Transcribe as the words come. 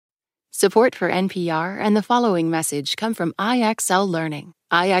Support for NPR and the following message come from IXL Learning.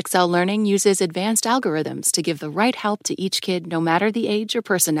 IXL Learning uses advanced algorithms to give the right help to each kid no matter the age or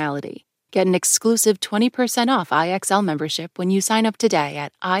personality. Get an exclusive 20% off IXL membership when you sign up today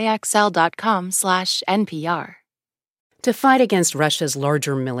at IXL.com/NPR. To fight against Russia's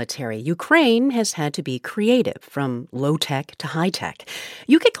larger military, Ukraine has had to be creative, from low-tech to high-tech.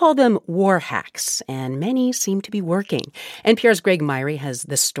 You could call them war hacks, and many seem to be working. NPR's Greg Myrie has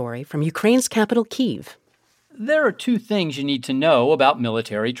this story from Ukraine's capital, Kyiv. There are two things you need to know about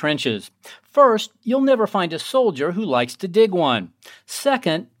military trenches. First, you'll never find a soldier who likes to dig one.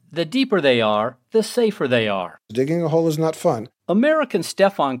 Second, the deeper they are, the safer they are. Digging a hole is not fun. American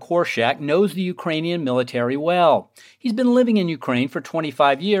Stefan Korshak knows the Ukrainian military well. He's been living in Ukraine for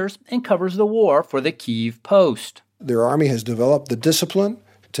 25 years and covers the war for the Kyiv Post. Their army has developed the discipline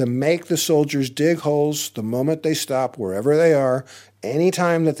to make the soldiers dig holes the moment they stop, wherever they are,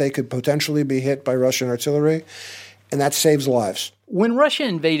 anytime that they could potentially be hit by Russian artillery, and that saves lives. When Russia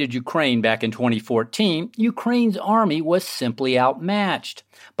invaded Ukraine back in 2014, Ukraine's army was simply outmatched.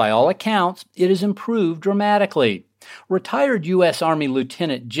 By all accounts, it has improved dramatically. Retired U.S. Army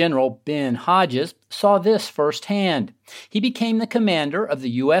Lieutenant General Ben Hodges saw this firsthand. He became the commander of the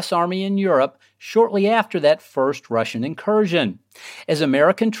U.S. Army in Europe shortly after that first Russian incursion. As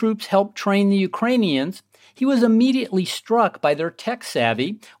American troops helped train the Ukrainians, he was immediately struck by their tech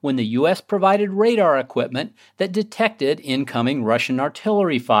savvy when the U.S. provided radar equipment that detected incoming Russian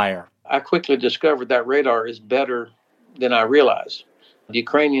artillery fire. I quickly discovered that radar is better than I realized. The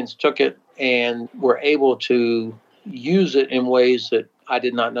Ukrainians took it and were able to use it in ways that I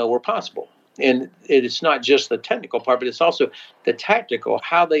did not know were possible. And it's not just the technical part, but it's also the tactical,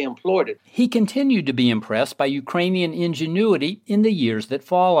 how they employed it. He continued to be impressed by Ukrainian ingenuity in the years that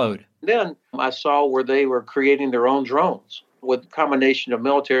followed. Then I saw where they were creating their own drones with a combination of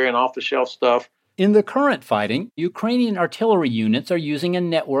military and off-the-shelf stuff. In the current fighting, Ukrainian artillery units are using a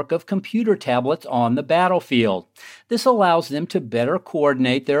network of computer tablets on the battlefield. This allows them to better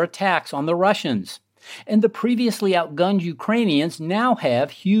coordinate their attacks on the Russians. And the previously outgunned Ukrainians now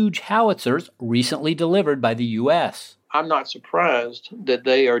have huge howitzers recently delivered by the U.S. I'm not surprised that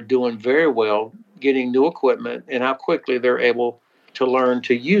they are doing very well getting new equipment and how quickly they're able to learn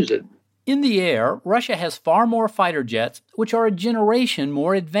to use it. In the air, Russia has far more fighter jets, which are a generation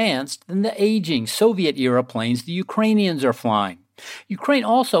more advanced than the aging Soviet-era planes the Ukrainians are flying. Ukraine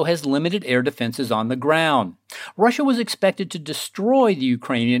also has limited air defenses on the ground. Russia was expected to destroy the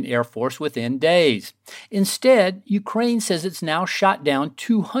Ukrainian Air Force within days. Instead, Ukraine says it's now shot down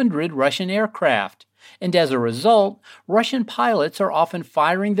 200 Russian aircraft. And as a result, Russian pilots are often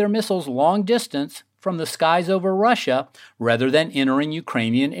firing their missiles long distance from the skies over Russia rather than entering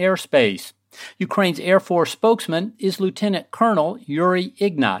Ukrainian airspace. Ukraine's Air Force spokesman is Lieutenant Colonel Yuri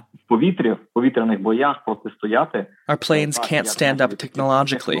Ignat. Our planes can't stand up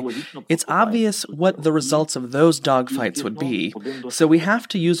technologically. It's obvious what the results of those dogfights would be, so we have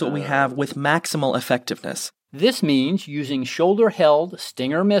to use what we have with maximal effectiveness. This means using shoulder-held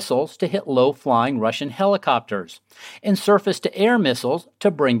Stinger missiles to hit low-flying Russian helicopters and surface-to-air missiles to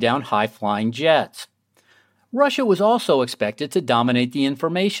bring down high-flying jets. Russia was also expected to dominate the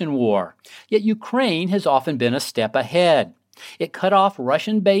information war, yet Ukraine has often been a step ahead. It cut off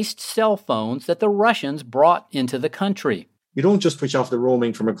Russian-based cell phones that the Russians brought into the country. You don't just switch off the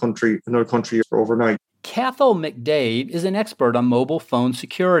roaming from another country overnight. Cathal McDade is an expert on mobile phone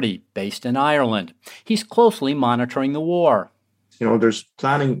security based in Ireland. He's closely monitoring the war. There's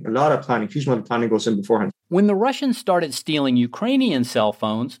planning, a lot of planning, huge amount of planning goes in beforehand. When the Russians started stealing Ukrainian cell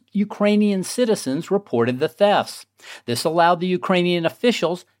phones, Ukrainian citizens reported the thefts. This allowed the Ukrainian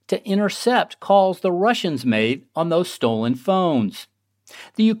officials to intercept calls the Russians made on those stolen phones.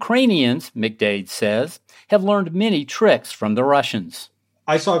 The Ukrainians, McDade says, have learned many tricks from the Russians.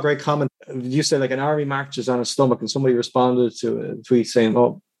 I saw a great comment. You said an army marches on its stomach, and somebody responded to a tweet saying,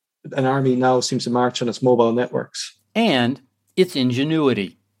 an army now seems to march on its mobile networks. And its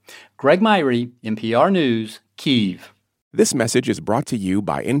ingenuity. Greg Myrie, NPR News, Kyiv. This message is brought to you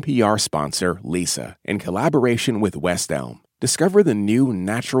by NPR sponsor Lisa in collaboration with West Elm. Discover the new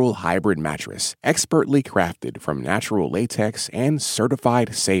natural hybrid mattress, expertly crafted from natural latex and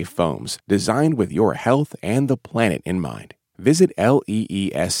certified safe foams, designed with your health and the planet in mind. Visit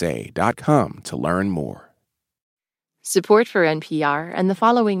leesa.com to learn more. Support for NPR and the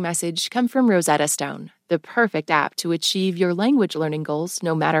following message come from Rosetta Stone, the perfect app to achieve your language learning goals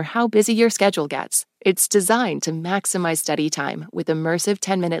no matter how busy your schedule gets. It's designed to maximize study time with immersive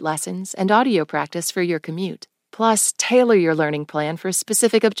 10-minute lessons and audio practice for your commute. Plus, tailor your learning plan for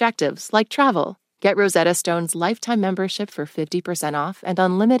specific objectives like travel. Get Rosetta Stone's lifetime membership for 50% off and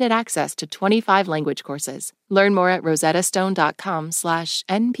unlimited access to 25 language courses. Learn more at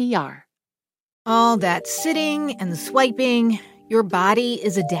rosettastone.com/NPR. All that sitting and swiping, your body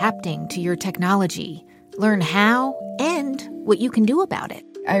is adapting to your technology. Learn how and what you can do about it.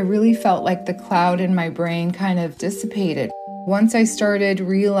 I really felt like the cloud in my brain kind of dissipated. Once I started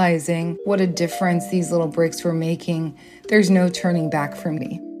realizing what a difference these little breaks were making, there's no turning back for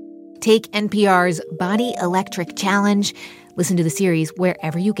me. Take NPR's Body Electric Challenge. Listen to the series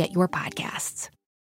wherever you get your podcasts.